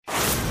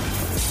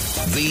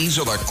These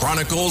are the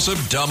Chronicles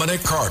of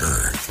Dominic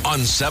Carter on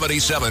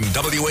 77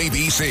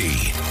 WABC.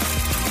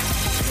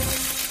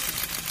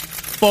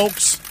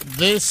 Folks,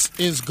 this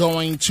is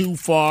going too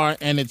far,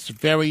 and it's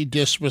very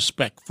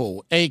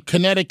disrespectful. A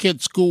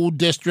Connecticut school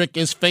district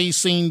is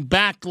facing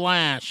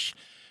backlash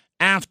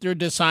after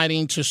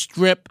deciding to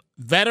strip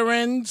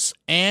Veterans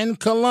and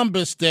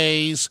Columbus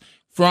Days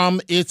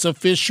from its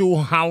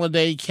official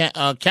holiday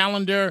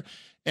calendar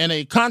in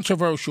a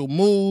controversial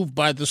move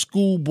by the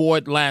school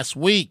board last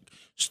week.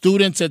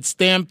 Students at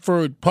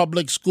Stamford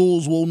Public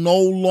Schools will no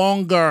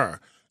longer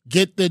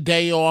get the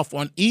day off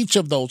on each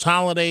of those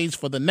holidays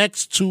for the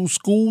next 2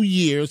 school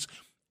years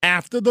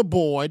after the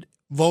board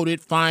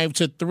voted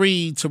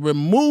 5-3 to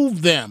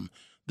remove them.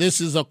 This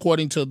is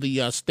according to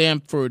the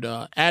Stamford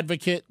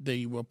Advocate,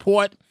 the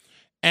report.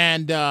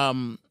 And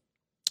Mr.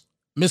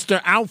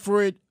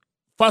 Alfred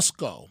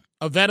Fusco,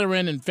 a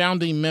veteran and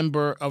founding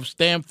member of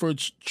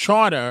Stamford's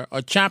chapter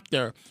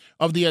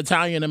of the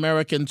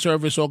Italian-American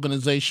Service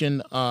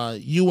Organization,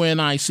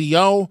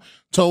 UNICO,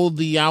 told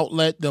the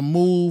outlet the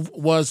move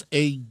was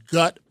a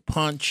gut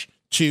punch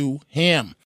to him.